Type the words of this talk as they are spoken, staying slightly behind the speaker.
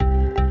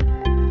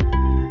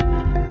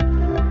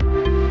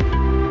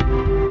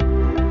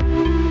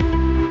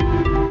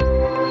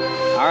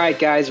right,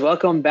 guys,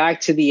 welcome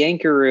back to the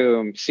Anchor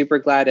Room. Super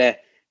glad to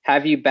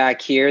have you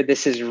back here.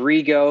 This is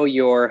Rigo,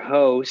 your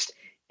host,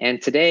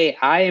 and today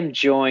I am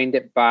joined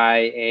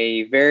by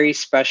a very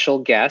special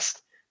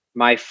guest,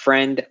 my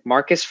friend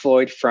Marcus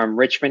Floyd from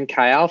Richmond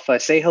Chi Alpha.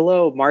 Say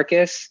hello,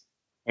 Marcus.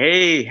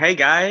 Hey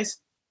guys.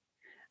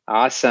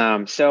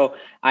 Awesome. So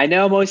I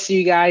know most of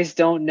you guys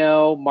don't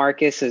know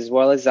Marcus as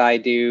well as I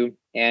do.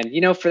 And,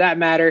 for that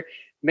matter,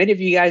 many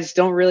of you guys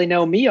don't really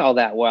know me all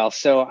that well.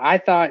 So I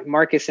thought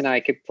Marcus and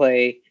I could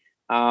play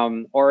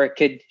or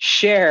could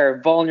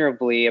share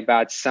vulnerably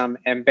about some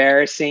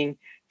embarrassing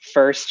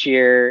first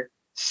year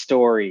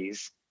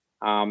stories.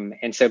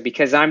 And so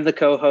because I'm the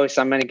co-host,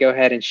 I'm going to go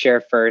ahead and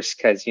share first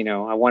because,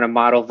 I want to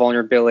model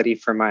vulnerability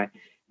for my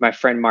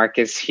friend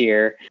Marcus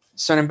here.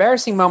 So an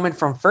embarrassing moment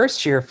from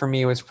first year for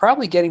me was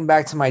probably getting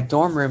back to my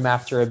dorm room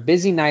after a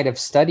busy night of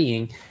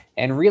studying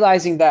and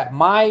realizing that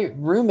my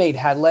roommate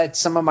had let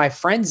some of my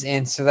friends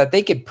in so that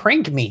they could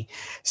prank me.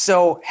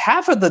 So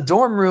half of the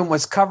dorm room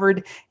was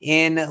covered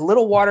in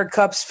little water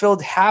cups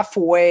filled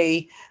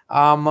halfway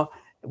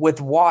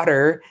with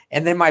water,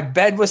 and then my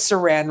bed was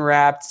saran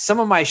wrapped. Some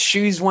of my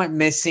shoes went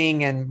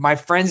missing, and my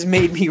friends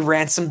made me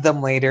ransom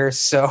them later.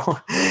 So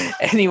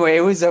anyway,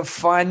 it was a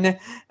fun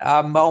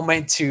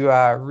moment to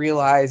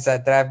realize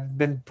that I've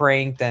been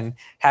pranked, and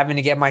having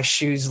to get my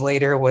shoes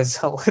later was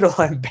a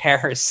little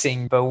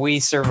embarrassing, but we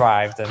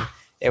survived, and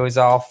it was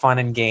all fun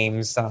and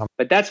games.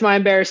 But that's my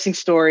embarrassing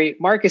story.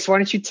 Marcus, why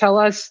don't you tell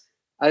us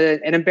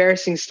an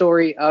embarrassing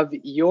story of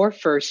your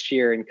first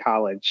year in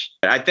college?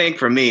 I think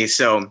for me,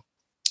 so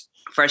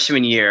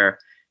freshman year,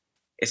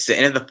 it's the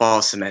end of the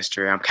fall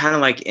semester. I'm kind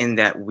of like in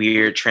that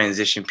weird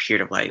transition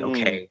period of like,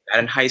 okay, not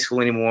in high school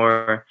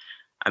anymore.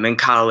 I'm in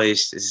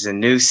college. This is a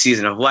new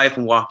season of life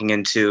I'm walking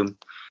into.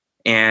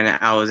 And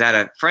I was at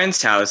a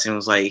friend's house, and it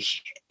was like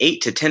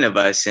 8 to 10 of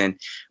us. And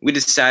we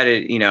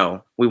decided,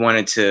 we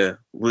wanted to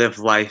live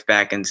life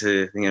back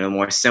into,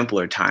 more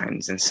simpler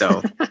times. And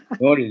so in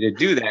order to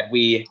do that,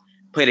 we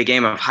played a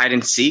game of hide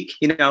and seek,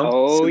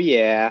 Oh,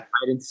 yeah.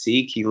 Hide and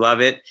seek. You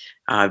love it.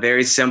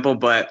 Very simple,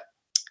 but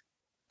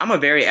I'm a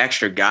very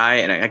extra guy,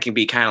 and I can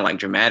be kind of like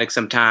dramatic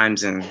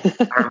sometimes. And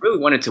I really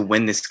wanted to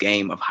win this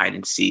game of hide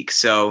and seek.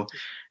 So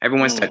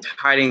everyone started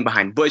hiding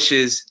behind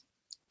bushes,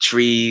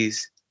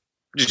 trees,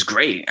 which is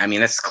great. I mean,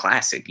 that's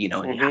classic,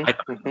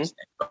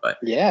 But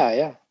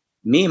yeah.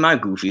 Me and my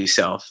goofy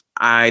self,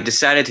 I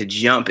decided to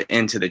jump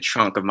into the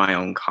trunk of my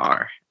own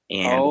car.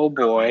 And oh,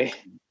 boy.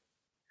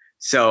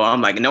 So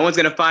I'm like, no one's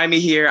going to find me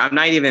here. I'm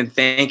not even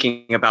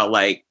thinking about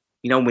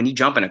when you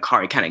jump in a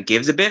car, it kind of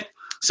gives a bit.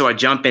 So I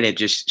jump in, it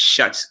just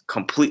shuts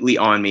completely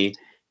on me.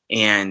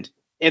 And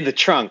in the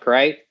trunk,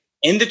 right?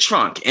 In the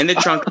trunk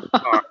of the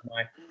car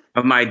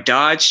of my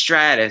Dodge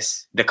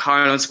Stratus, the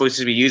car I'm supposed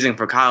to be using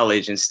for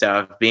college and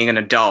stuff, being an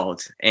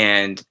adult.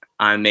 And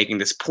I'm making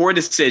this poor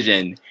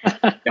decision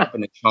to jump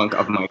in the trunk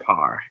of my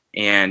car.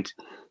 And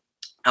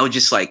I was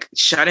just like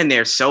shut in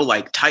there so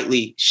like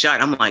tightly shut.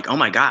 I'm like, oh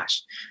my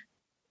gosh,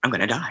 I'm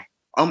going to die.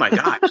 Oh my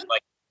gosh.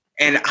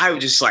 And I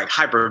was just like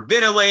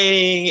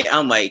hyperventilating.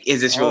 I'm like,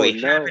 is this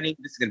really happening?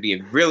 This is going to be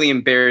a really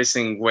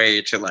embarrassing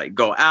way to like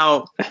go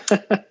out.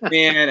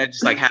 Man, I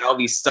just like had all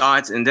these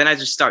thoughts. And then I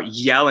just start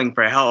yelling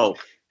for help.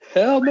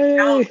 Help me.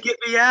 Help, get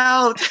me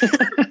out.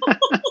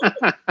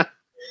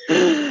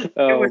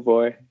 Oh,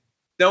 boy.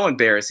 So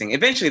embarrassing.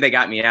 Eventually they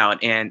got me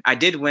out, and I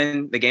did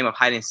win the game of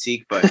hide and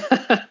seek, but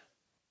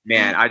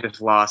man, I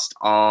just lost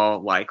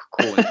all like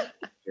coolness.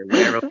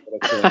 Whatever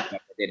coolness I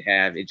did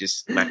have, it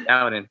just left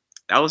out, and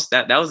that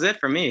was it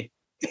for me.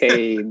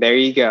 Hey, there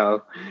you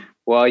go.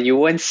 Well, you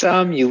win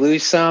some, you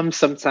lose some.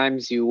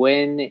 Sometimes you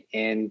win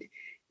and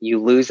you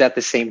lose at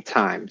the same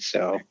time.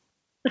 So,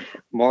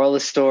 moral of the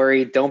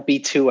story, don't be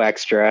too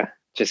extra.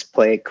 Just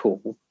play it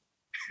cool.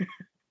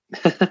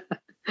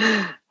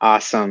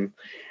 Awesome.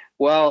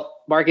 Well,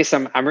 Marcus,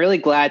 I'm really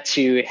glad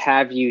to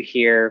have you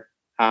here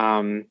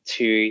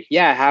to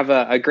have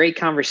a great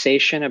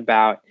conversation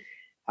about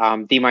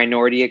the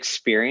minority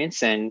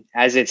experience. And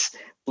as it's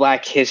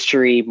Black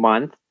History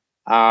Month,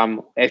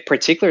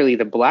 particularly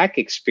the Black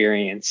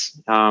experience.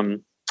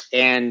 And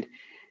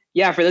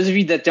for those of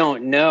you that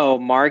don't know,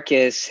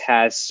 Marcus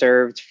has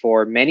served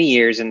for many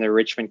years in the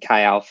Richmond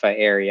Chi Alpha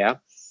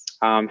area.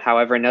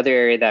 However, another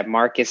area that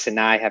Marcus and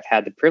I have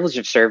had the privilege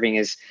of serving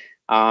is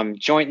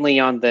jointly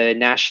on the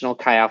National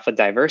Chi Alpha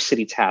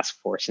Diversity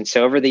Task Force. And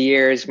so over the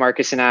years,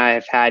 Marcus and I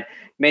have had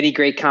many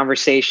great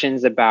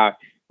conversations about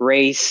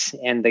race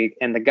and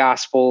the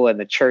gospel and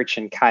the church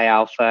and Chi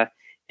Alpha.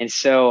 And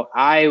so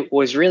I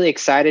was really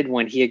excited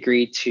when he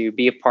agreed to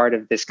be a part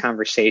of this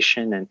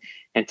conversation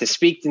and to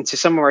speak into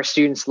some of our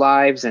students'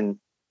 lives and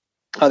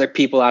other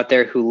people out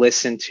there who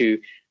listen to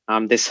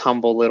this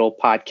humble little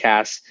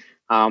podcast.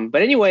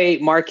 But anyway,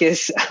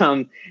 Marcus,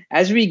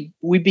 as we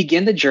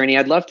begin the journey,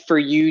 I'd love for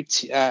you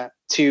to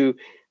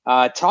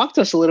talk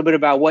to us a little bit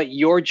about what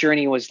your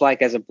journey was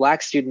like as a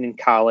Black student in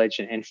college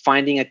and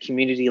finding a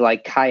community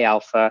like Chi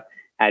Alpha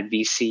at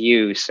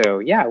VCU. So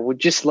we'd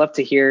just love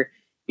to hear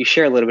you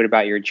share a little bit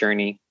about your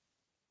journey.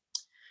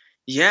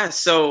 Yeah,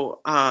 so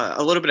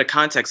a little bit of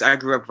context. I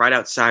grew up right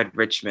outside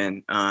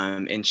Richmond,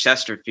 in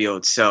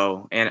Chesterfield.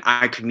 So, and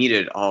I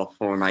commuted all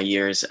 4 of my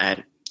years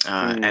at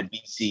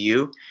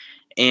VCU,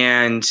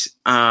 and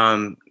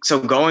so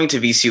going to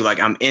VCU, like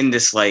I'm in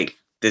this like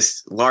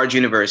this large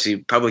university,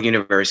 public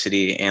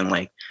university, and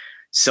like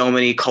so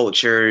many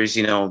cultures,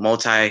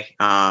 multi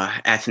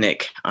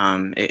ethnic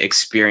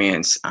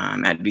experience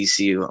at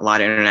VCU. A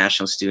lot of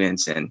international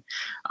students, and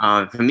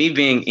for me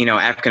being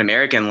African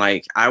American,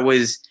 like I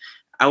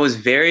was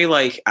very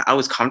like I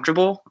was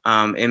comfortable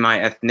in my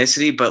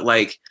ethnicity, but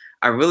like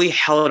I really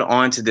held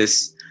on to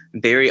this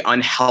very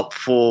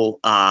unhelpful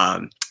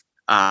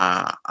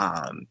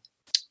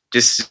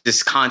just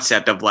this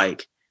concept of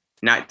like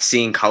not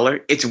seeing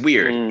color. It's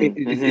weird.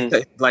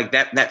 It's like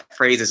that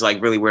phrase is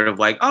like really weird of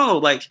like, oh,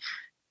 like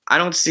I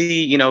don't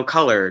see,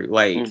 color.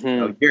 Like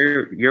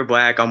you're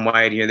black, I'm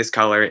white, you're this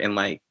color, and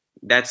like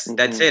that's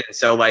it.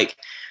 So like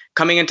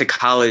coming into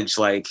college,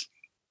 like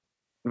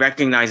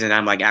recognizing that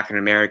I'm like African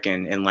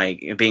American and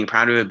like being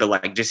proud of it, but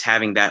like just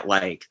having that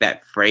like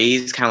that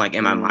phrase kind of like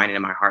in my mind and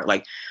in my heart,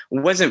 like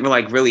wasn't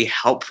like really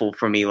helpful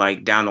for me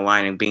like down the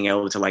line and being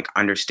able to like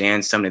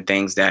understand some of the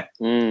things that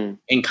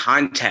in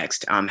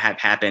context have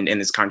happened in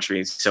this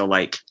country. So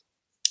like,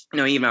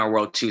 even our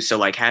world too. So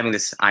like having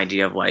this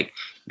idea of like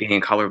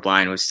being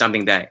colorblind was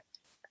something that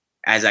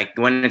as I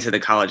went into the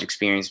college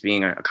experience,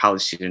 being a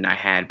college student, I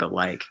had, but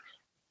like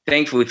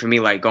thankfully for me,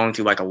 like going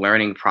through like a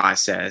learning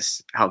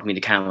process helped me to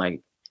kind of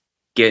like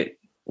get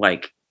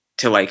like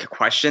to like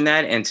question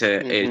that and to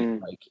it,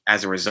 like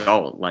as a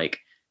result like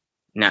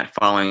not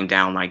falling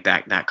down like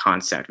that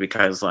concept,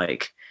 because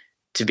like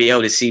to be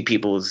able to see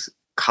people's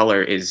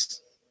color is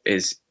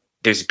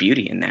there's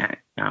beauty in that,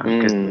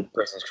 because the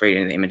person's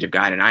created in the image of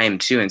God and I am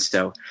too, and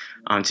so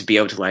to be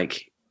able to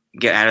like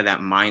get out of that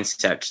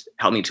mindset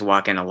helped me to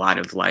walk in a lot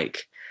of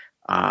like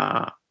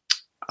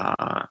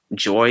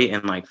joy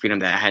and like freedom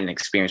that I hadn't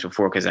experienced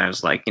before, because I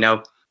was like,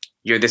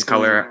 you're this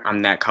color,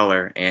 I'm that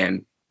color,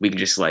 and we can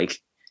just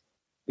like,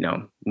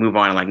 move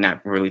on and like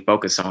not really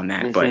focus on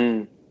that.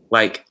 But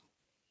like,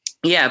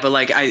 yeah, but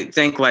like, I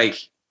think like,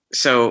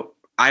 so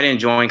I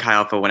didn't join Chi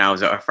Alpha when I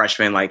was a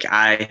freshman. Like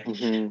I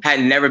had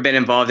never been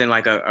involved in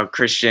like a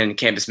Christian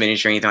campus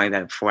ministry or anything like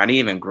that before. I didn't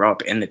even grow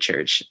up in the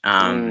church.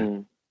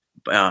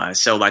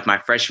 So like my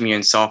freshman year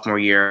and sophomore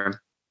year,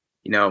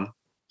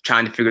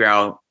 trying to figure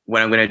out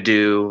what I'm going to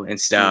do and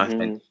stuff.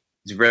 And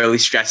was really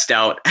stressed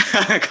out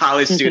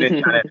college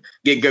student trying to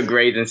get good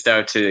grades and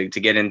stuff to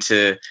get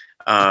into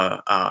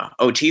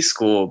OT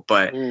school.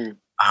 But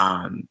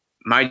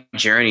my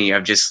journey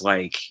of just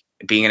like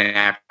being an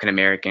African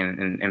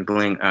American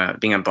and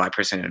being a Black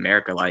person in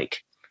America,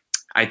 like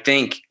I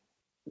think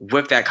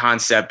with that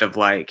concept of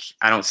like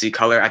I don't see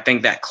color, I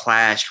think that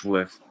clashed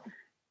with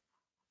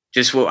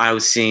just what I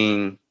was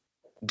seeing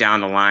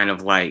down the line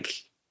of like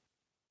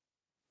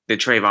the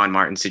Trayvon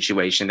Martin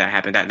situation that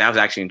happened. That was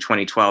actually in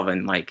 2012,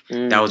 and like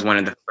that was one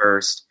of the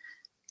first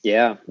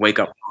wake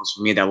up calls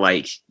for me that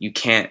like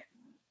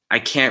I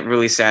can't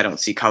really say I don't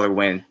see color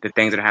when the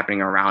things that are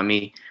happening around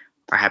me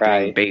are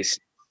happening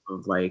based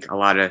of like a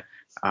lot of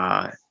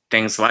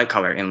things like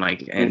color and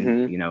like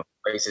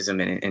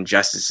racism and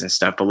injustice and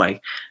stuff. But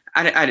like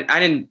I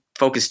didn't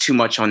focus too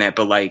much on that,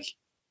 but like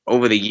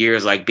over the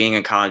years, like being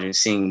in college and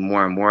seeing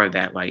more and more of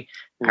that, like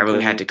I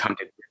really had to come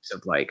to grips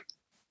of like,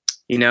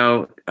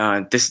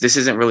 this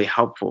isn't really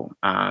helpful.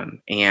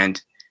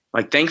 And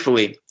like,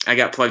 thankfully I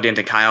got plugged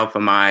into Chi Alpha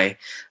my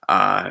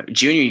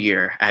junior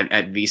year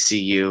at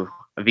VCU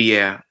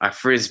via a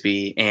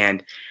Frisbee.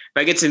 And if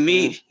I get to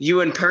meet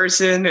you in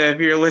person, if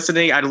you're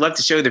listening, I'd love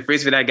to show you the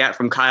Frisbee that I got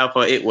from Chi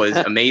Alpha. It was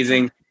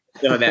amazing.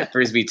 So that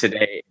Frisbee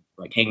today,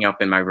 like hanging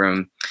up in my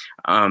room.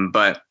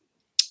 But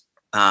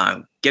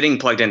getting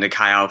plugged into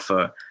Chi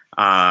Alpha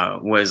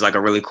was like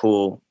a really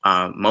cool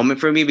moment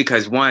for me,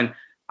 because one,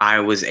 I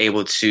was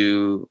able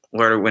to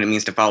learn what it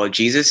means to follow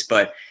Jesus,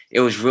 but it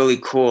was really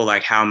cool,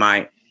 like how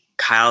my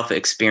Chi Alpha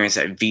experience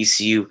at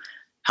VCU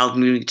helped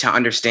me to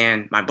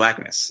understand my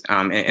Blackness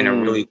in a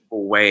really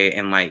cool way,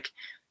 and like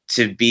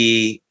to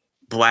be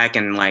Black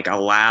and like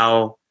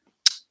allow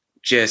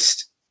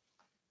just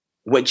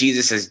what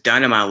Jesus has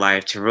done in my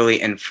life to really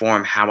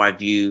inform how I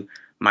view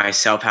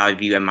myself, how I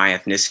view my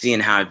ethnicity,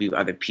 and how I view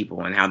other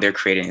people and how they're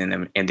created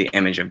in the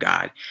image of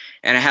God.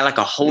 And I had like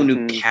a whole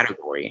new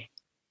category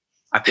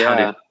of how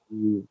to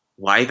view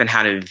life and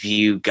how to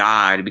view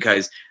God,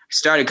 because I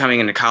started coming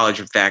into college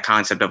with that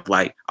concept of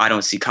like, I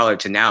don't see color,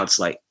 to now it's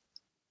like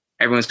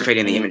everyone's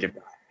created in the image of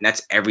God. And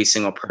that's every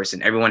single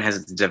person. Everyone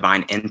has a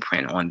divine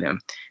imprint on them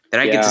that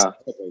I get to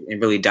celebrate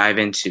and really dive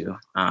into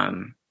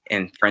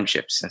in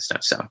friendships and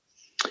stuff. So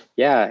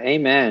yeah,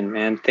 amen,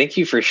 man. Thank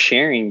you for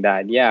sharing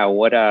that. Yeah,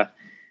 what a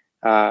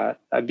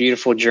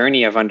beautiful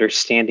journey of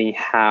understanding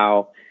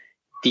how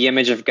the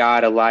image of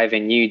God alive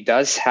in you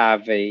does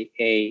have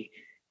a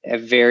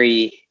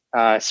very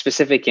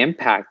specific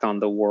impact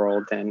on the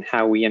world and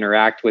how we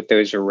interact with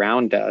those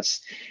around us.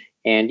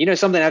 And,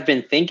 something I've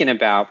been thinking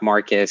about,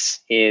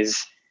 Marcus,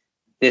 is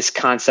this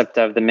concept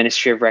of the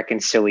ministry of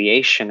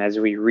reconciliation as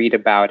we read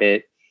about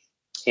it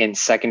in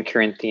Second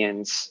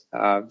Corinthians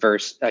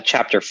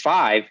chapter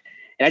 5.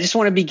 And I just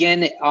want to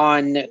begin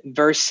on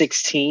verse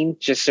 16,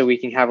 just so we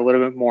can have a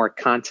little bit more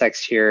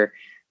context here,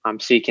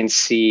 so you can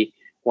see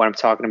what I'm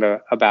talking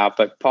about.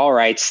 But Paul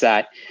writes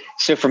that,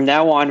 so from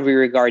now on, we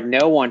regard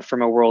no one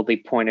from a worldly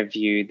point of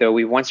view. Though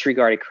we once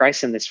regarded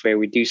Christ in this way,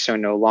 we do so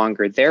no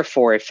longer.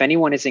 Therefore, if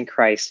anyone is in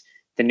Christ,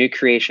 the new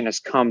creation has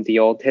come, the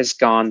old has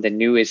gone, the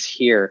new is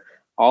here.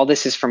 All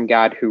this is from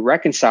God, who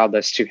reconciled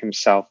us to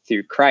himself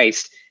through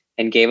Christ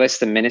and gave us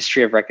the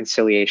ministry of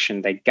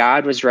reconciliation, that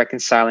God was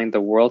reconciling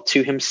the world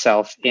to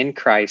himself in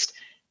Christ,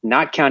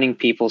 not counting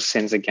people's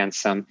sins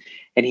against them.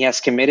 And he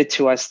has committed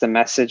to us the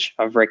message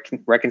of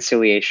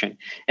reconciliation.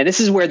 And this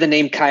is where the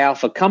name Chi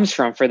Alpha comes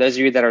from. For those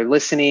of you that are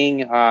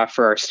listening,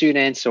 for our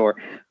students, or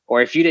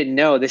if you didn't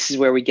know, this is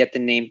where we get the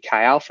name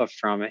Chi Alpha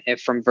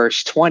from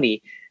verse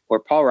 20, where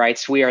Paul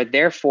writes, we are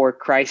therefore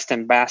Christ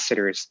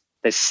ambassadors,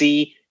 the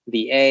C,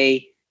 the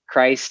A,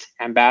 Christ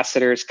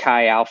ambassadors,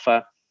 Chi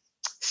Alpha.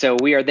 So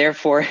we are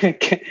therefore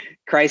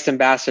Christ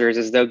ambassadors,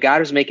 as though God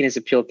was making his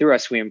appeal through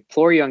us. We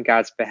implore you on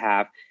God's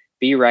behalf,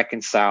 be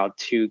reconciled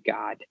to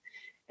God.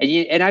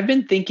 And I've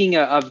been thinking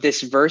of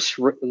this verse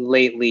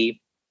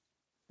lately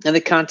in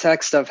the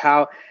context of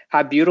how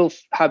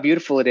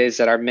beautiful it is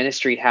that our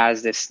ministry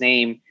has this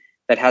name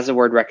that has the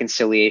word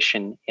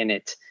reconciliation in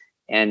it.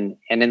 And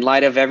in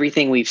light of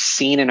everything we've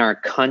seen in our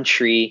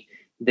country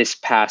this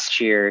past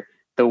year,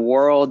 the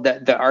world,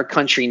 our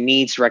country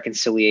needs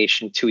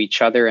reconciliation to each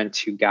other and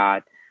to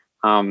God.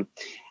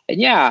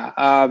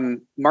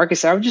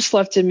 Marcus, I would just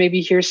love to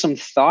maybe hear some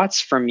thoughts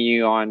from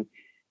you on,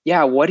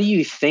 what do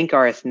you think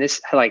how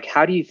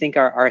do you think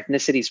our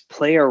ethnicities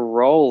play a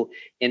role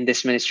in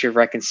this ministry of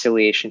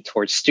reconciliation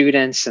towards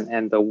students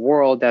and the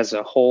world as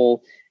a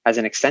whole, as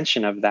an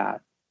extension of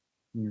that?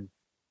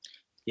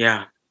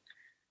 Yeah.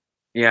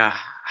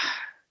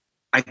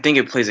 I think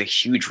it plays a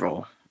huge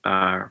role,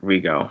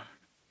 Rigo,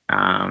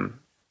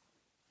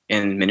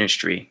 in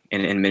ministry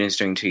and in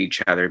ministering to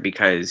each other,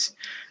 because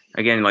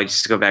again, like,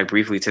 just to go back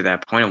briefly to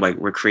that point of, like,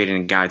 we're created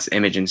in God's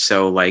image. And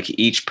so, like,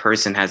 each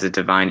person has a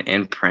divine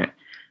imprint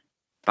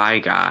by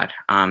God.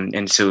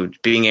 And so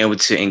being able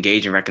to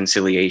engage in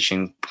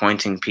reconciliation,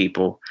 pointing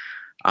people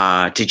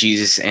to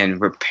Jesus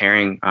and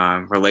repairing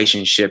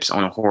relationships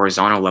on a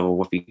horizontal level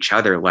with each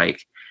other,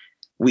 like,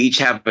 we each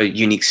have a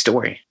unique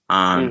story.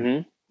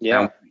 We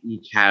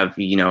each have,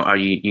 our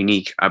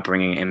unique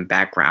upbringing and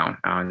background,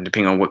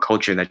 depending on what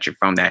culture that you're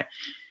from, that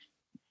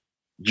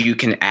you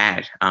can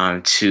add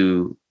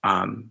to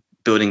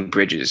building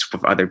bridges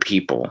with other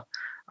people.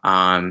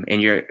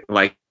 And you're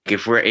like,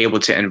 if we're able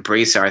to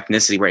embrace our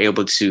ethnicity, we're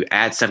able to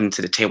add something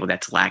to the table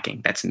that's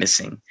lacking, that's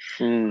missing.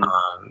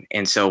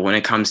 And so when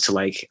it comes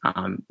to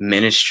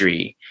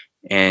ministry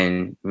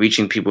and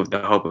reaching people with the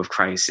hope of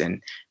Christ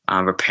and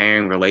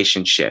repairing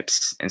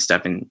relationships and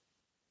stuff, and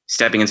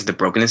stepping into the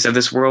brokenness of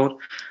this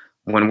world,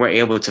 when we're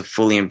able to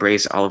fully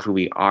embrace all of who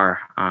we are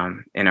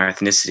in our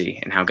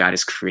ethnicity and how God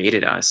has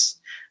created us,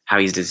 how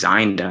he's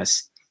designed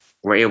us,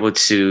 we're able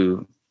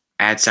to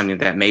add something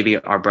that maybe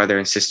our brother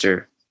and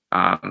sister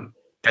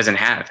doesn't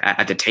have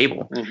at the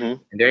table. And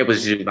they're able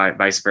to do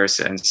vice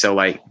versa. And so,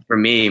 like, for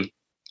me,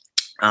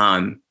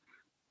 being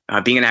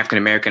an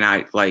African-American,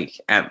 I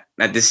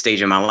at this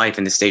stage of my life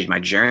and this stage of my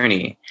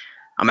journey,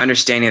 I'm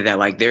understanding that,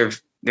 like, there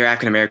are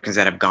African-Americans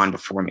that have gone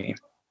before me,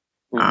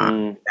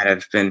 that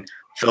have been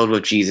filled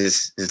with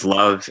Jesus, his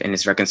love and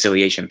his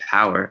reconciliation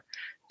power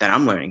that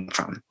I'm learning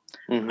from.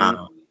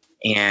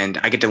 And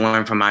I get to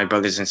learn from my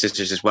brothers and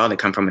sisters as well that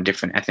come from a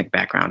different ethnic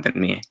background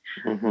than me.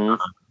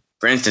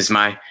 For instance,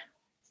 my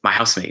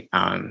housemate,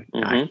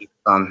 he's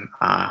from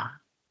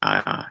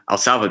El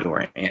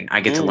Salvador, and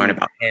I get to learn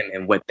about him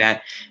and what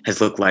that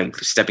has looked like,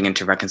 stepping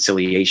into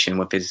reconciliation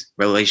with his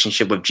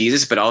relationship with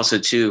Jesus, but also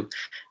too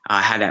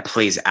how that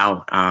plays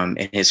out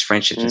in his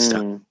friendships and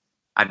stuff.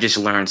 I've just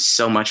learned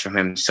so much from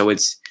him. So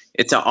it's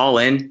an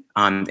all-in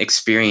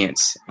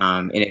experience,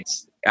 and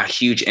it's a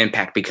huge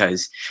impact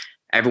because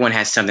everyone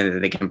has something that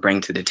they can bring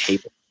to the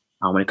table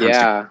when it comes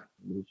to.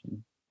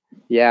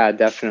 Yeah,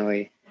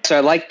 definitely. So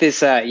I like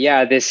this,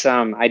 this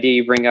idea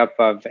you bring up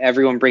of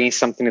everyone bringing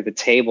something to the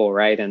table,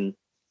 right? And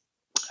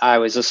I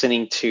was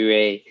listening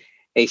to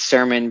a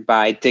sermon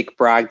by Dick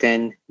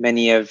Brogden.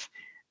 Many of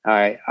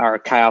our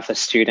Chi Alpha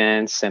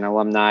students and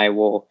alumni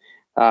will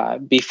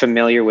be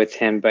familiar with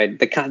him, but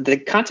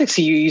the context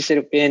you used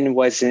it in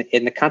was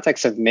in the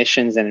context of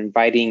missions and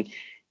inviting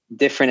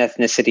different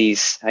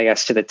ethnicities, I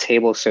guess, to the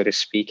table, so to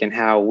speak, and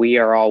how we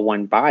are all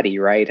one body,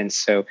 right? And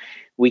so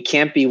we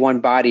can't be one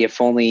body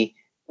if only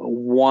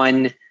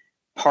one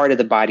part of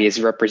the body is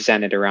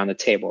represented around the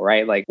table,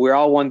 right? Like, we're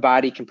all one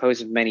body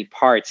composed of many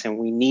parts, and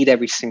we need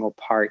every single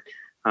part.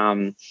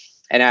 And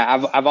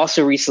I've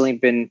also recently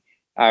been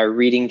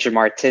reading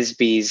Jemar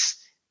Tisby's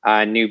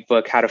new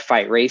book, How to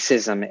Fight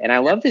Racism. And I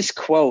love this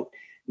quote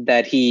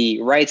that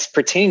he writes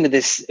pertaining to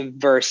this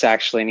verse,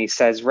 actually. And he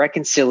says,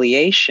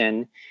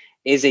 reconciliation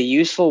is a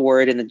useful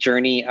word in the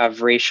journey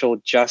of racial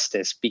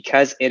justice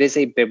because it is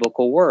a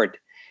biblical word.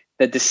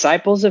 the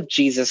disciples of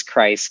Jesus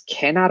Christ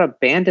cannot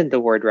abandon the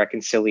word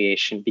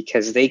reconciliation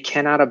because they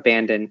cannot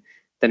abandon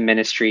the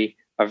ministry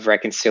of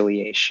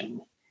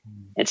reconciliation.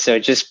 And so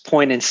just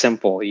point and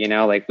simple, you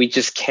know, like we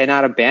just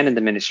cannot abandon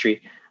the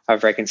ministry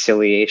of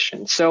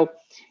reconciliation. So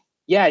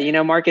yeah, you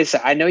know, Marcus,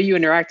 I know you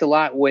interact a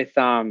lot with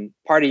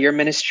part of your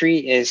ministry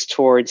is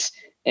towards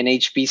an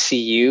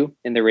HBCU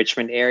in the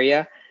Richmond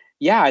area.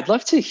 Yeah, I'd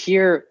love to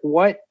hear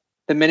what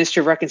the ministry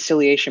of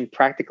reconciliation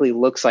practically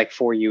looks like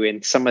for you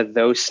in some of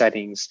those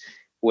settings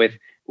with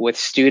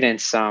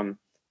students that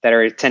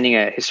are attending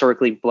a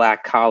historically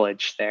Black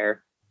college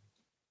there.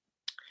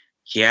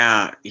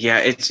 Yeah,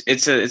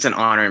 it's an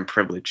honor and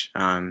privilege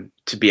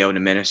to be able to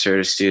minister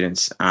to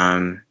students.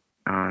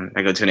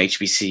 I go to an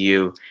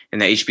HBCU,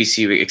 and the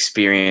HBCU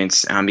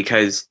experience,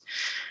 because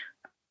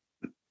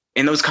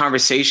in those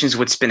conversations,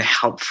 what's been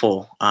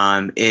helpful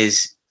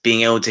is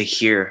being able to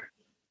hear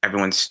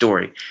everyone's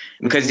story,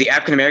 because the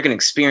African American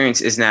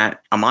experience is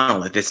not a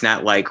monolith. It's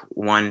not like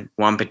one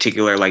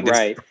particular, like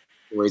this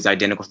story is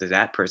identical to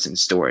that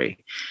person's story.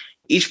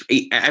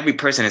 Every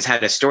person has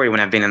had a story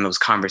when I've been in those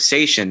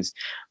conversations,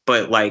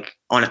 but like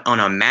on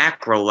a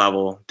macro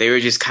level, they were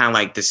just kind of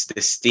like this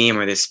theme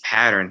or this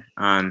pattern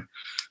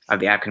of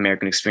the African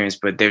American experience.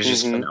 But there's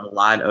just been a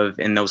lot of,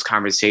 in those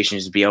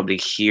conversations, to be able to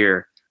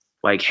hear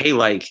like, hey,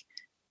 like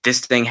this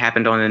thing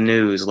happened on the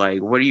news.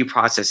 Like, what are you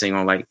processing?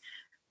 Or like,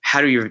 how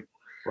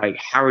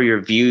are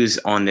your views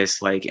on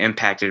this like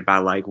impacted by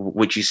like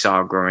what you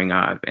saw growing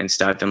up and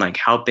stuff, and like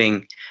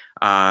helping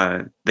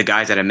the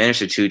guys that I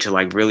minister to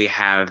like really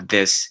have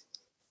this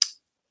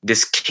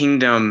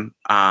kingdom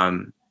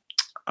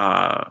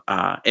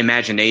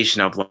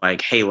imagination of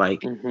like, hey,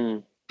 like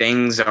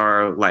things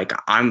are like,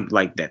 I'm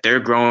like that they're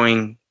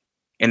growing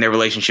in their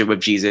relationship with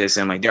Jesus,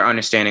 and like they're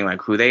understanding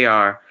like who they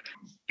are.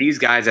 These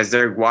guys, as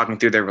they're walking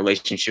through their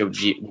relationship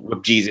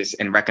with Jesus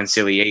and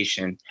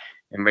reconciliation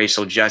and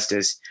racial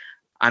justice,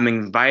 I'm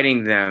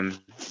inviting them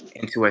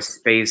into a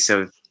space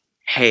of,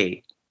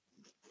 hey,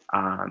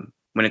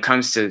 when it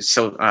comes to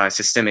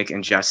systemic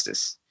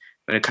injustice,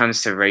 when it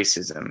comes to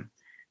racism,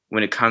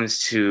 when it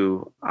comes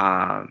to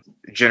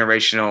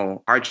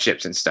generational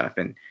hardships and stuff,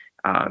 and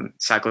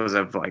cycles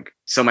of like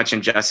so much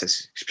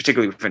injustice,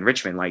 particularly within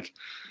Richmond, like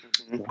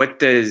what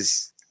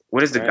does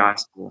the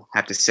gospel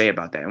have to say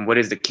about that? And what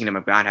does the kingdom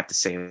of God have to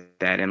say about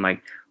that? And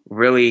like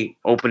really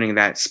opening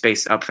that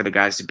space up for the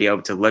guys to be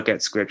able to look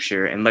at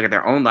scripture and look at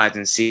their own lives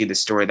and see the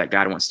story that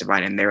God wants to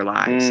write in their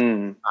lives.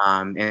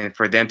 And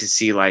for them to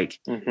see like,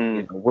 you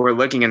know, we're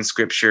looking in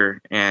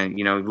scripture and,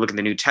 you know, look in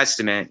the New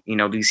Testament, you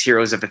know, these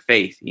heroes of the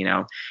faith, you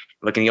know,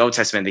 look in the Old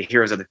Testament, the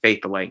heroes of the faith,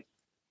 but like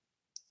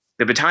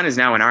the baton is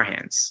now in our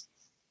hands.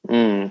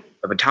 The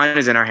baton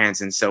is in our hands.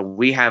 And so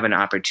we have an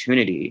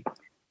opportunity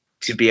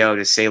to be able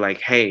to say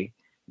like, hey,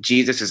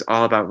 Jesus is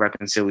all about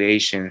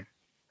reconciliation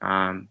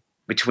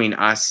between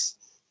us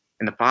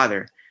and the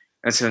Father.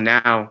 And so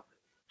now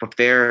with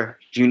their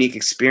unique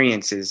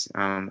experiences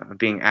of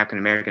being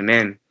African-American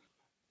men,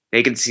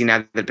 they can see now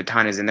that the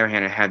baton is in their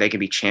hand and how they can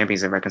be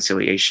champions of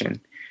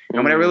reconciliation.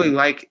 And what I really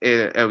like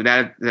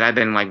that I've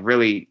been like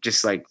really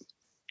just like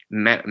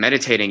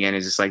meditating in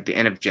is just like the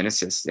end of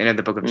Genesis, the end of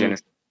the book of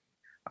Genesis,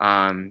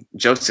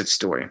 Joseph's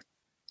story,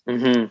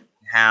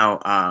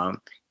 how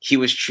he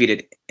was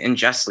treated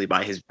unjustly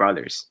by his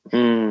brothers,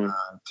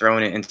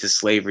 thrown into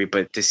slavery,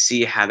 but to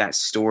see how that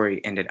story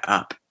ended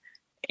up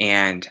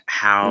and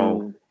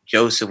how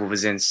Joseph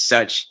was in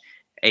such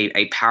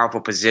a powerful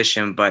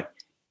position, but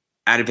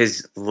out of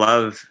his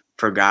love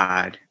for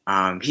God,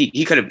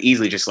 he could have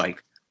easily just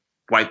like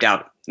wiped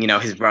out, you know,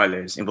 his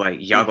brothers and be like,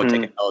 y'all go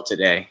take an L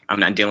today. I'm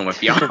not dealing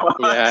with y'all.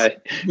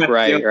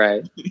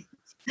 Right.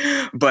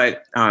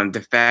 But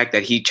the fact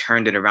that he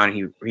turned it around,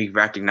 he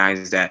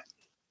recognized that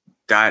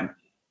God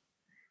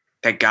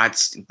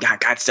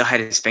still had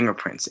his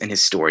fingerprints in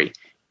his story.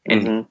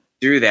 And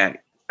through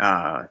that,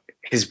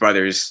 his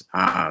brothers,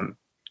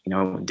 you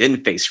know,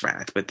 didn't face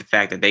wrath, but the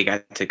fact that they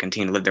got to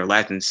continue to live their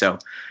life. And so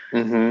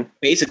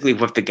basically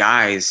with the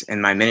guys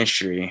in my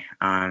ministry,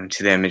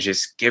 to them is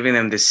just giving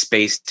them this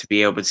space to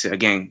be able to,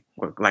 again,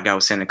 like I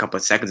was saying a couple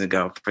of seconds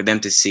ago, for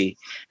them to see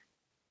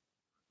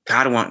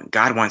God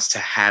wants to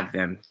have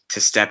them to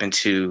step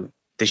into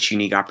this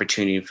unique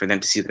opportunity for them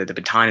to see that the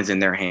baton is in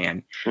their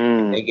hand.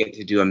 And they get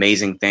to do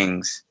amazing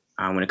things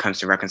when it comes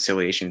to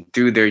reconciliation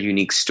through their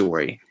unique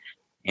story.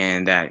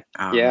 And that,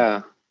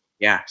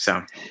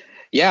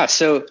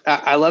 So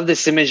I love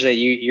this image that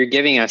you're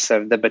giving us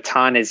of the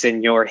baton is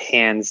in your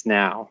hands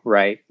now,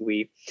 right?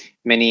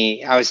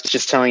 I was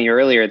just telling you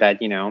earlier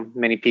that, you know,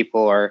 many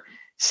people are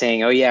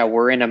saying, oh yeah,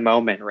 we're in a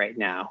moment right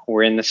now.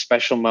 We're in the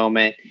special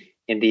moment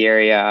in the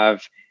area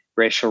of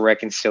racial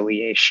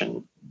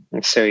reconciliation.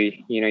 And so,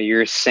 you know,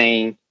 you're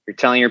telling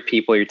your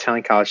people, you're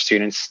telling college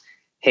students,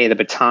 hey, the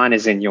baton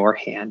is in your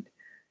hand.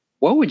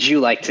 What would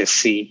you like to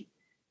see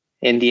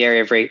in the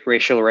area of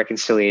racial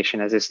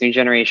reconciliation as this new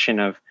generation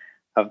of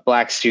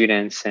Black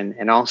students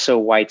and also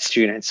white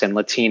students and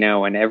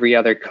Latino and every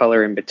other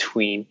color in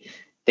between,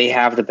 they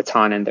have the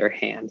baton in their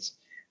hands?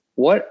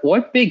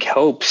 what big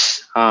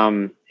hopes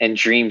and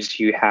dreams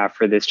do you have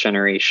for this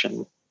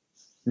generation?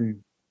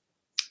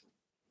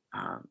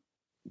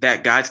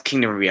 That God's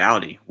kingdom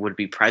reality would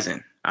be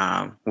present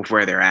with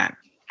where they're at,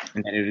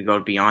 and that it would go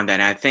beyond that.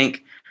 And I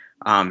think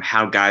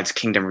how God's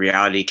kingdom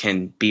reality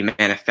can be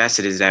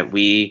manifested is that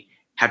we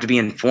have to be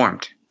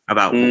informed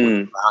about what's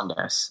around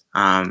us.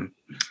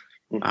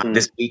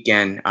 This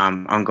weekend,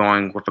 I'm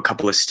going with a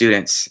couple of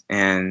students,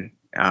 and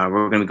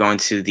we're going to be going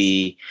to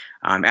the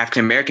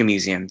African American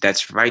Museum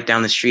that's right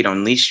down the street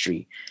on Lee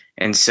Street.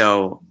 And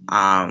so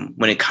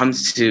when it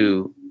comes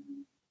to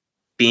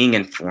being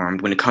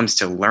informed, when it comes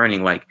to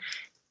learning, like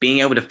being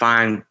able to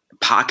find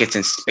pockets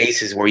and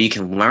spaces where you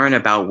can learn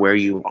about where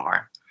you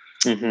are.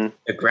 The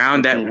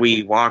ground that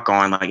we walk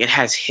on, like it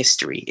has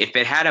history. If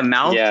it had a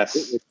mouth, it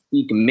would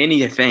speak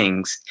many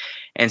things.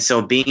 And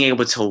so being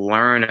able to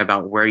learn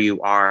about where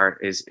you are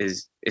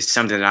is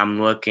something that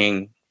I'm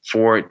looking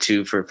forward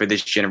to for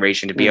this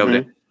generation to be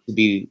able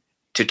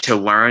to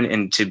learn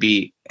and to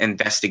be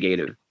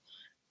investigative.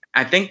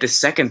 I think the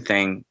second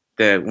thing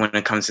that when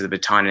it comes to the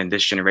baton in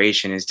this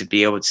generation is to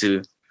be able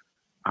to,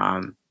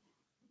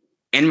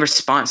 in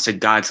response to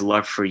God's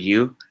love for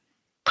you,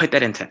 put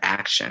that into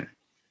action.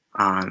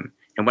 And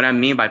what I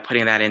mean by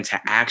putting that into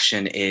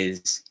action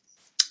is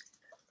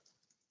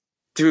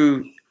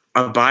through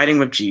abiding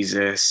with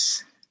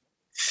Jesus,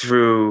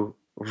 through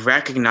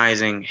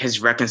recognizing his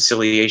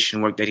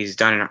reconciliation work that he's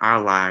done in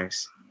our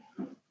lives.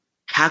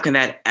 How can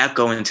that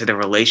echo into the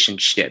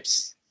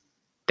relationships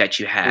that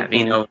you have?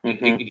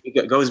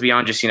 It goes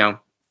beyond just,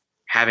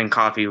 having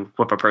coffee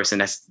with a person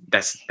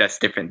that's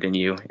different than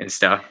you and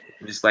stuff.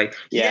 Just like,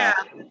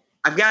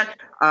 I've got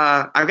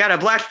a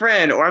black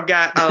friend, or I've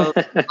got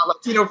a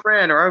Latino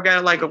friend, or I've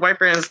got like a white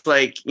friend. It's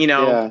like,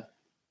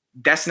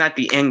 that's not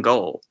the end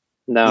goal.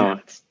 No.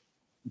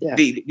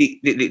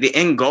 The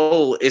end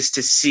goal is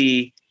to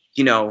see,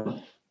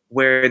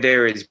 where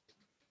there is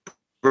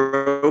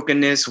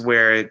brokenness,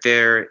 where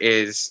there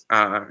is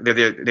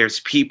there's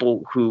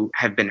people who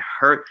have been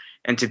hurt,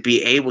 and to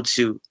be able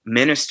to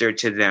minister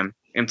to them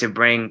and to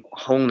bring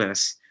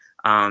wholeness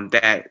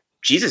that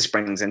Jesus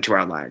brings into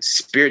our lives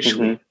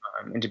spiritually,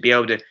 and to be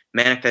able to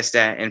manifest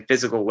that in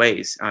physical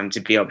ways, to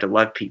be able to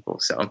love people.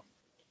 So,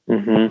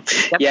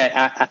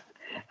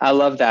 I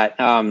love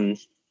that.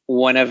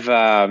 One of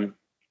a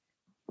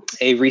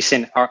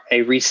recent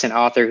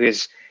author who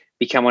has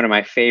become one of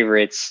my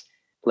favorites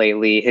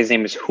lately, his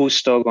name is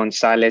Justo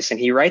Gonzalez, and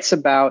he writes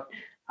about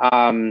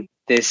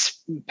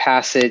this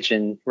passage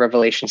in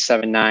Revelation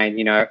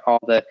 7:9. All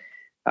the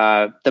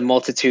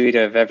multitude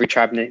of every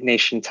tribe,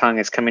 nation, tongue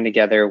is coming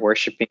together,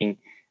 worshiping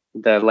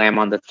the Lamb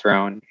on the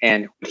throne.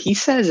 And what he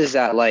says is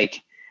that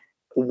like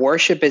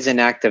worship is an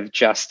act of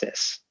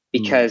justice,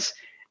 because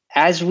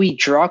as we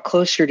draw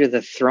closer to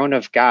the throne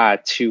of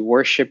God to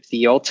worship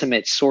the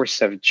ultimate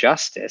source of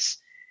justice,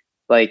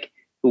 like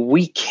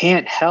we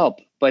can't help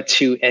but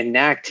to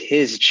enact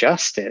his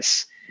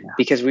justice,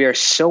 because we are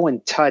so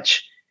in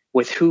touch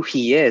with who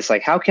he is.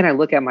 Like, how can I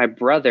look at my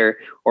brother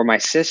or my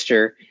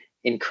sister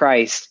in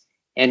Christ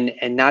and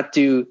not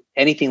do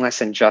anything less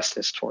than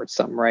justice towards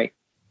them, right?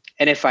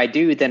 And if I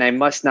do, then I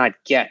must not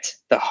get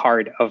the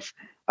heart of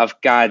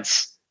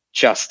God's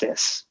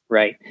justice,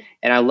 right?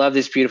 And I love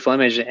this beautiful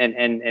image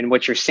and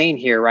what you're saying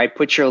here, right?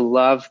 Put your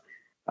love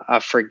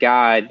for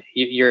God,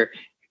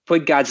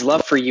 put God's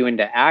love for you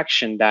into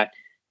action. That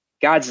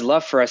God's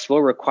love for us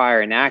will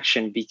require an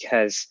action,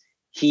 because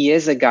he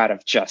is a God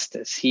of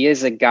justice. He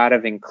is a God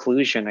of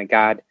inclusion, a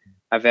God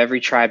of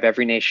every tribe,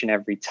 every nation,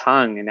 every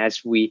tongue. And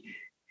as we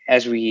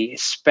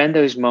spend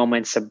those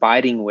moments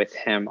abiding with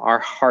him, our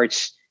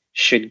hearts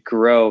should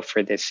grow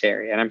for this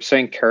area. And I'm so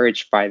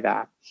encouraged by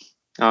that,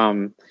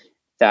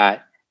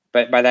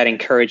 but by that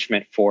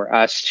encouragement for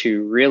us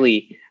to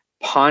really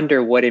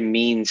ponder what it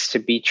means to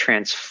be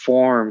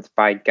transformed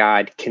by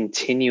God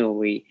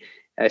continually,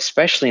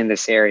 especially in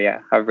this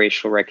area of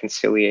racial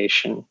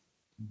reconciliation.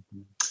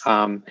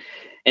 And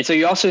so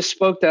you also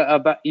spoke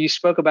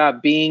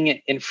about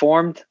being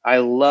informed. I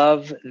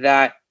love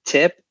that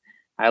tip.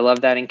 I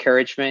love that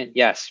encouragement.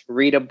 Yes,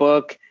 read a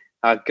book,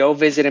 go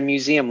visit a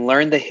museum,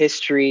 learn the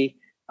history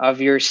of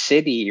your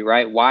city,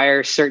 right? Why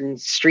are certain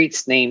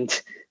streets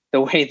named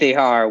the way they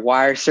are?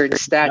 Why are certain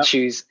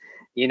statues,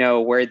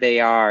 where they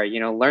are?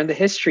 Learn the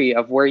history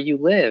of where you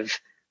live.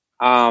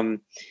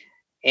 And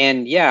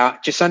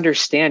just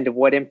understand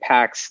what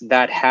impacts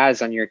that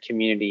has on your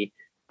community.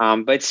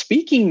 But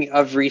speaking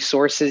of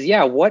resources,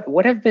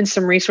 what have been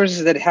some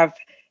resources that have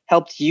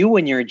helped you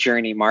in your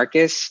journey,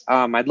 Marcus?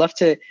 I'd love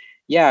to,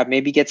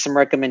 maybe get some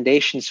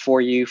recommendations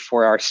for you,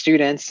 for our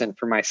students and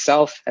for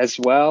myself as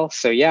well.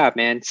 So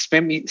man,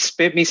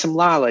 spit me some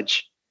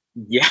knowledge.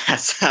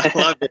 Yes, I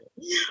love it.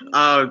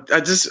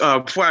 I just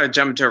before I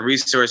jump into a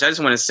resource, I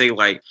just want to say,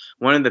 like,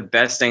 one of the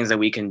best things that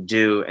we can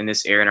do in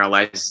this area in our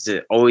lives is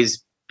to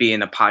always be in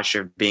the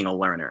posture of being a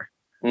learner.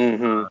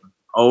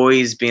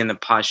 Always be in the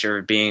posture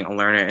of being a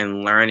learner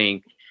and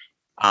learning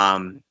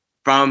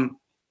from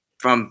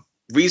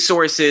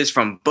resources,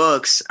 from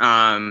books,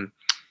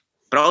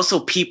 but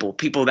also people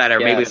that are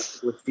maybe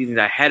Yes. seasons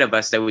ahead of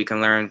us that we can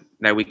learn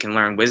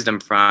wisdom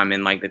from,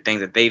 and like the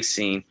things that they've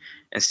seen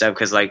and stuff.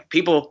 Because like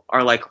people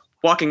are like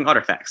walking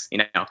artifacts,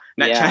 not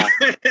Yeah.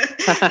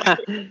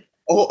 trying.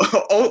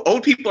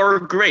 Old people are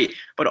great,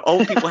 but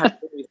old people have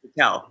stories to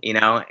tell,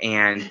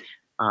 and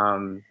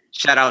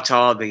shout out to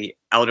all the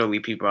elderly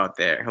people out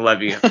there. I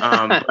love you.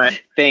 But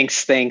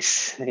Thanks.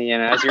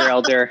 As your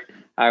elder,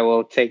 I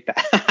will take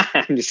that.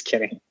 I'm just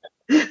kidding.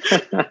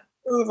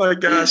 oh my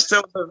gosh!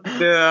 So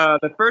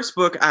the first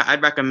book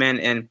I'd recommend,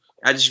 and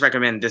I just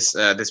recommend this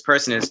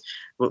person is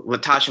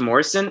Latasha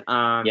Morrison.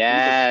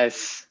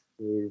 Yes.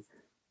 Is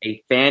a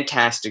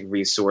fantastic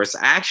resource.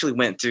 I actually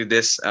went through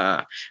this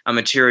a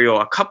material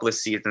a couple of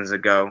seasons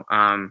ago.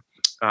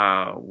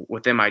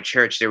 Within my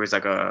church, there was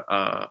like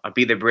a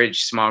Be the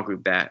Bridge small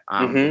group that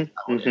it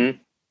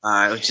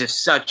was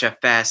just such a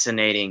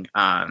fascinating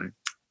Bible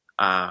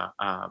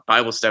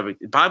study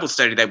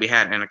that we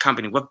had in a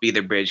company with Be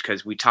the Bridge,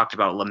 because we talked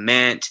about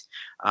lament,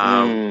 we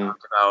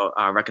talked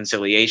about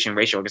reconciliation,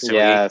 racial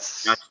reconciliation,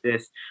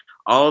 justice.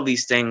 All of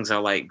these things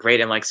are like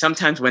great, and like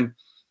sometimes when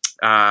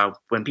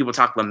people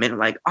talk lament,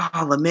 like,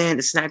 oh, lament,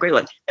 it's not great.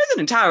 Like, there's an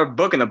entire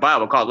book in the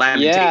Bible called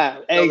Lamentations. Yeah,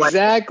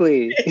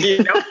 exactly.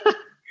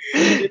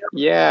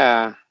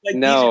 Yeah. Like,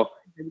 no.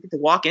 These are you get to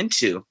walk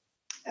into.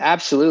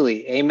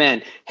 Absolutely.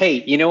 Amen.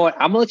 Hey, you know what?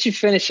 I'm gonna let you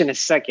finish in a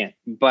second,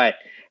 but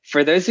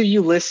for those of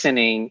you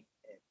listening,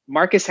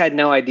 Marcus had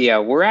no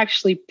idea. We're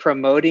actually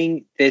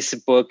promoting this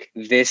book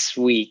this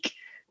week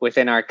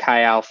within our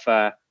Chi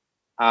Alpha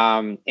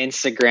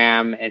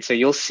Instagram, and so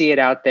you'll see it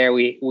out there.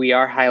 We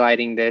are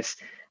highlighting this.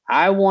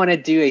 I want to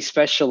do a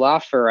special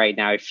offer right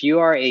now. If you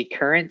are a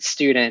current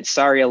student,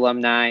 sorry,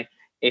 alumni,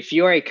 if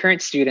you are a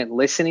current student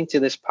listening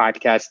to this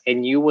podcast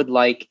and you would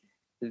like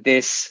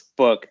this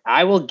book,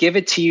 I will give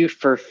it to you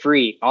for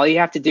free. All you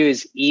have to do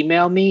is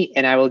email me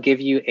and I will give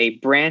you a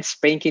brand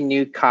spanking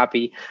new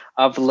copy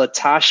of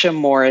Latasha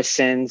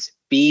Morrison's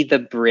Be the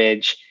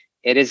Bridge.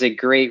 It is a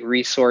great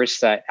resource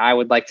that I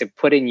would like to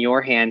put in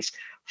your hands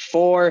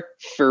for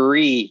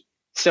free.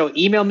 So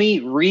email me,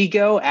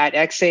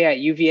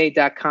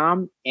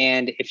 rigo@xa@uva.com.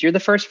 And if you're the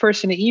first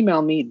person to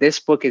email me,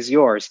 this book is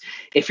yours.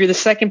 If you're the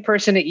second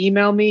person to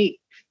email me,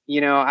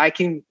 I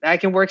can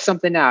work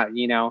something out,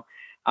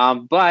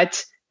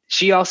 but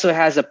she also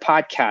has a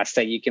podcast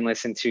that you can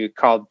listen to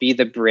called Be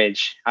the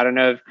Bridge. I don't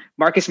know if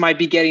Marcus might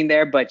be getting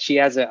there, but she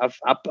has a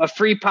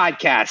free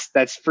podcast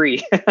that's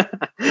free.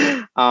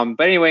 But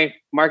anyway,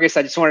 Marcus,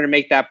 I just wanted to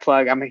make that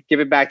plug. I'm going to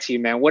give it back to you,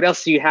 man. What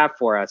else do you have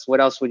for us?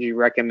 What else would you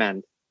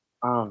recommend?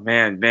 Oh,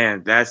 man,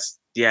 that's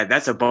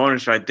a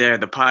bonus right there.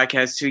 The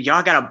podcast too.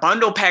 Y'all got a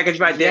bundle package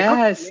right there.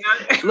 Yes.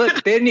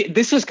 Look,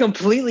 this was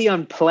completely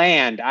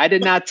unplanned. I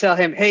did not tell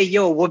him, hey,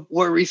 yo,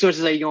 what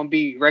resources are you going to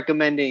be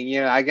recommending?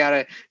 I got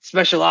a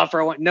special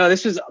offer. No,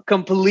 this was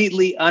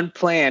completely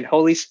unplanned.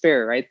 Holy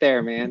Spirit right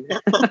there, man.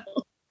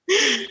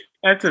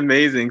 That's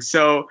amazing.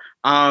 So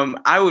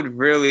I would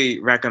really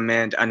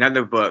recommend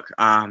another book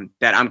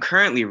that I'm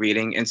currently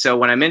reading. And so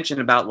when I mentioned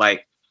about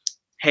like,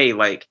 hey,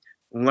 like,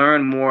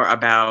 learn more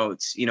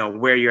about,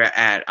 where you're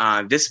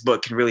at. This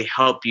book can really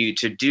help you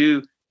to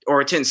do,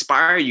 or to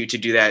inspire you to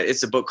do that.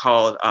 It's a book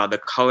called The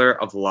Color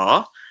of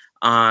Law.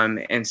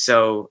 And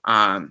so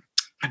my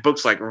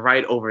book's like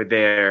right over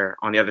there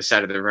on the other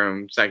side of the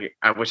room. So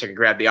I wish I could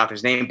grab the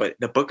author's name, but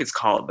the book is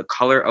called The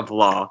Color of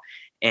Law.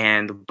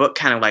 And the book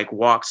kind of like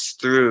walks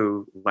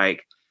through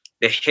like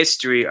the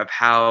history of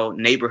how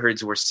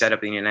neighborhoods were set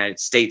up in the United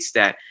States,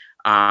 that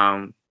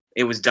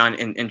it was done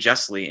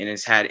unjustly, and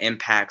it's had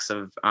impacts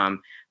of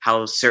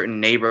how certain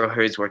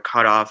neighborhoods were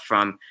cut off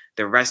from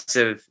the rest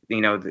of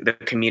the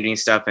community and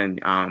stuff, and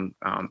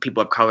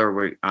people of color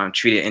were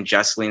treated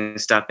unjustly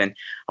and stuff. And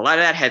a lot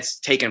of that has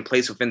taken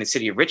place within the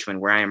city of Richmond,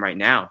 where I am right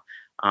now,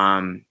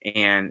 and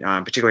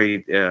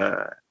particularly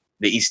the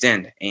East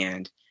End,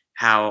 and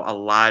how a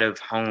lot of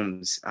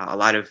homes, a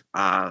lot of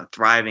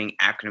thriving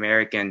African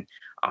American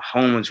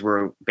homes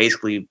were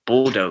basically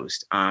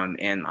bulldozed,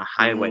 and a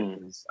highway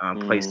was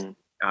placed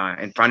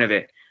in front of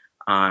it.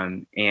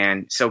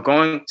 And so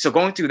going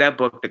through that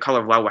book, The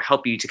Color of Law, will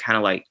help you to kind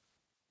of like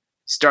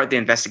start the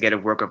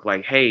investigative work of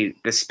like, hey,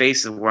 the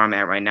space of where I'm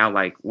at right now,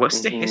 like,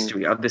 what's the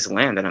history of this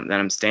land that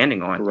I'm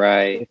standing on?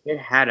 Right. If it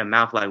had a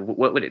mouth, like,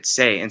 what would it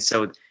say? And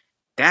so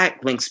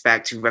that links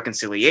back to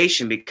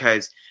reconciliation,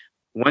 because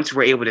once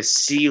we're able to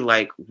see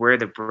like where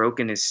the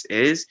brokenness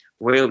is,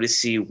 we're able to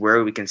see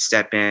where we can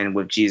step in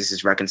with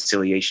Jesus's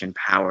reconciliation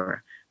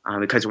power.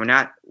 Because we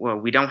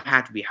don't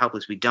have to be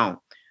helpless. We don't.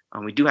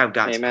 We do have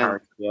God's power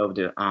to be able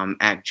to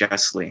act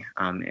justly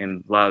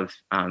and love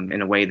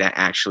in a way that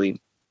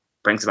actually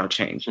brings about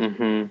change.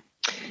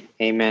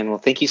 Amen. Well,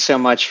 thank you so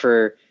much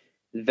for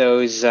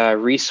those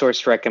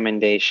resource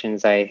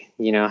recommendations. I,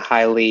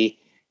 highly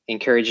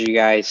encourage you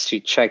guys to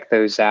check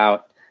those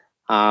out.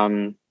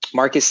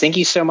 Marcus, thank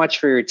you so much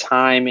for your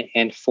time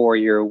and for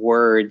your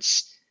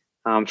words.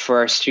 For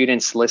our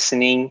students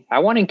listening, I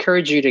want to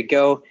encourage you to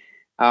go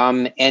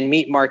and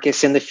meet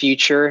Marcus in the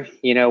future.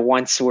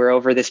 Once we're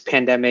over this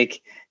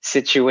pandemic,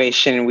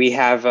 situation. We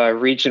have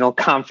regional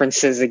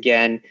conferences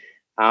again.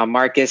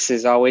 Marcus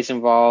is always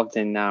involved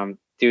in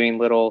doing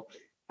little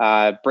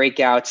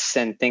breakouts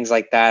and things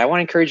like that. I want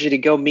to encourage you to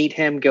go meet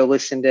him, go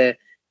listen to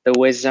the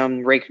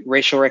wisdom.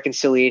 Racial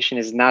reconciliation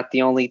is not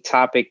the only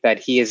topic that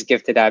he is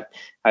gifted at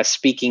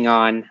speaking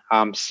on.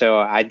 So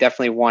I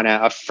definitely want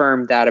to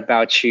affirm that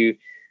about you.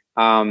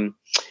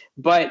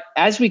 But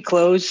as we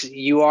close,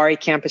 you are a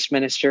campus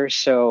minister.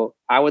 So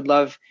I would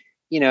love,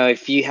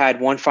 if you had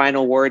one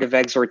final word of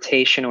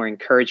exhortation or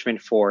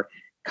encouragement for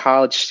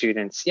college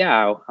students,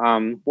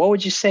 what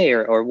would you say,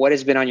 or what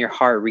has been on your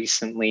heart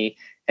recently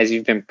as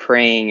you've been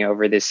praying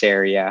over this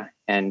area?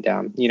 And,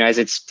 as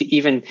it's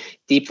even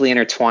deeply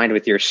intertwined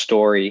with your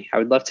story, I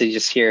would love to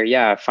just hear,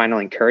 final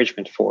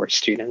encouragement for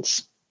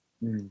students.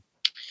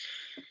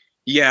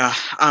 Yeah.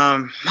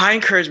 My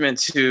encouragement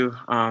to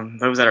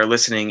those that are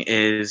listening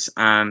is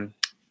we're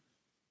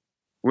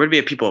to be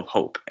a people of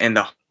hope. And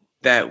the hope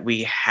that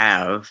we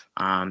have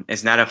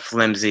is not a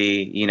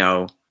flimsy,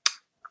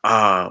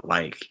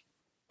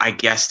 I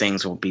guess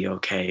things will be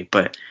okay.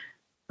 But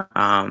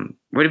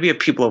we're to be a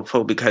people of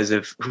hope because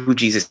of who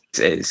Jesus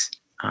is.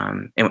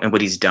 And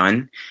what he's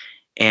done.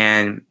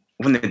 And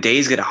when the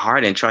days get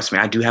hard, and trust me,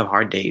 I do have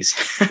hard days,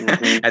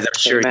 as I'm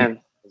sure you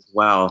as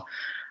well.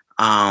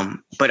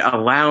 But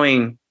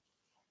allowing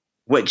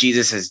what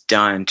Jesus has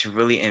done to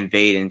really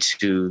invade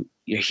into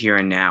your here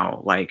and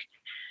now, like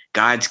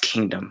God's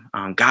kingdom,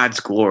 God's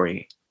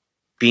glory,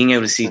 being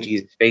able to see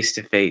Jesus face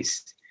to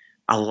face,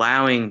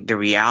 allowing the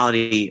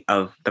reality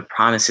of the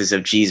promises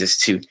of Jesus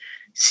to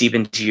seep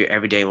into your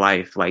everyday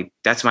life. Like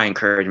that's my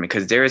encouragement,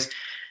 because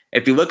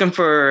if you're looking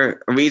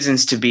for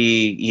reasons to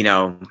be,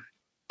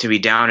 to be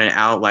down and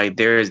out, like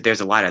there's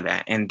a lot of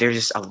that, and there's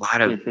just a lot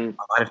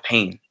of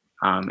pain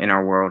in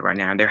our world right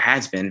now. And there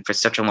has been for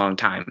such a long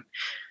time.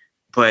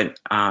 But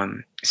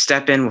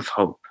step in with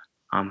hope,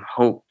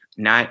 hope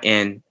not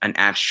in an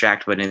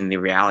abstract, but in the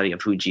reality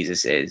of who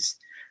Jesus is.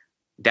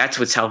 That's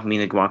what's helped me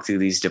to walk through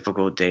these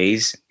difficult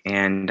days,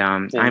 and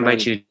I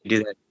invite you to do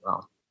that as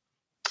well.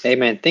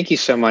 Amen. Thank you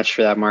so much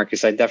for that,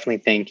 Marcus. I definitely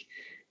think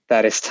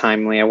that is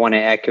timely. I want to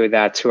echo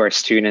that to our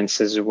students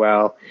as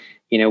well.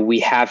 We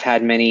have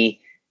had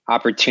many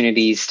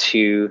opportunities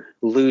to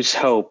lose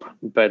hope,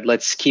 but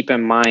let's keep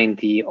in mind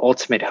the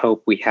ultimate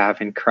hope we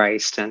have in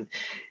Christ and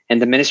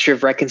the ministry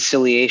of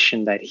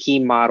reconciliation that he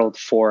modeled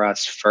for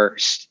us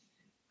first.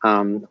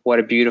 What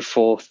a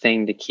beautiful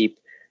thing to keep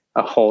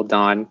a hold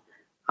on.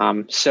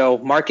 So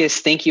Marcus,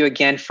 thank you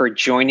again for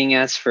joining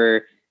us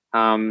for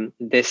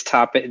this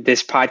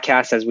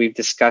podcast, as we've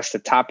discussed the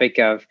topic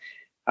of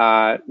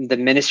the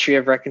ministry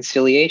of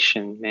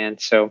reconciliation, man.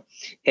 So,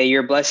 hey,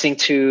 you're a blessing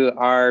to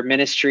our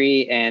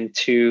ministry and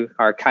to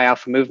our Chi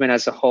Alpha movement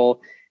as a whole.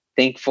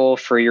 Thankful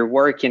for your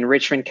work in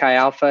Richmond Chi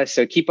Alpha.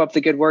 So keep up the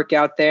good work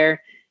out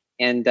there.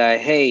 And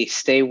hey,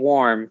 stay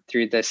warm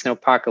through the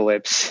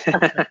snowpocalypse.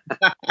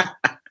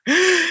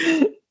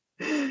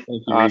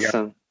 Thank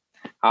you,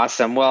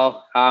 Awesome.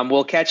 Well,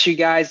 we'll catch you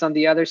guys on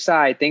the other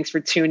side. Thanks for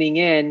tuning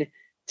in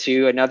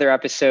to another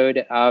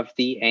episode of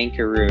The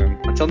Anchor Room.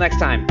 Until next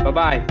time,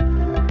 bye-bye.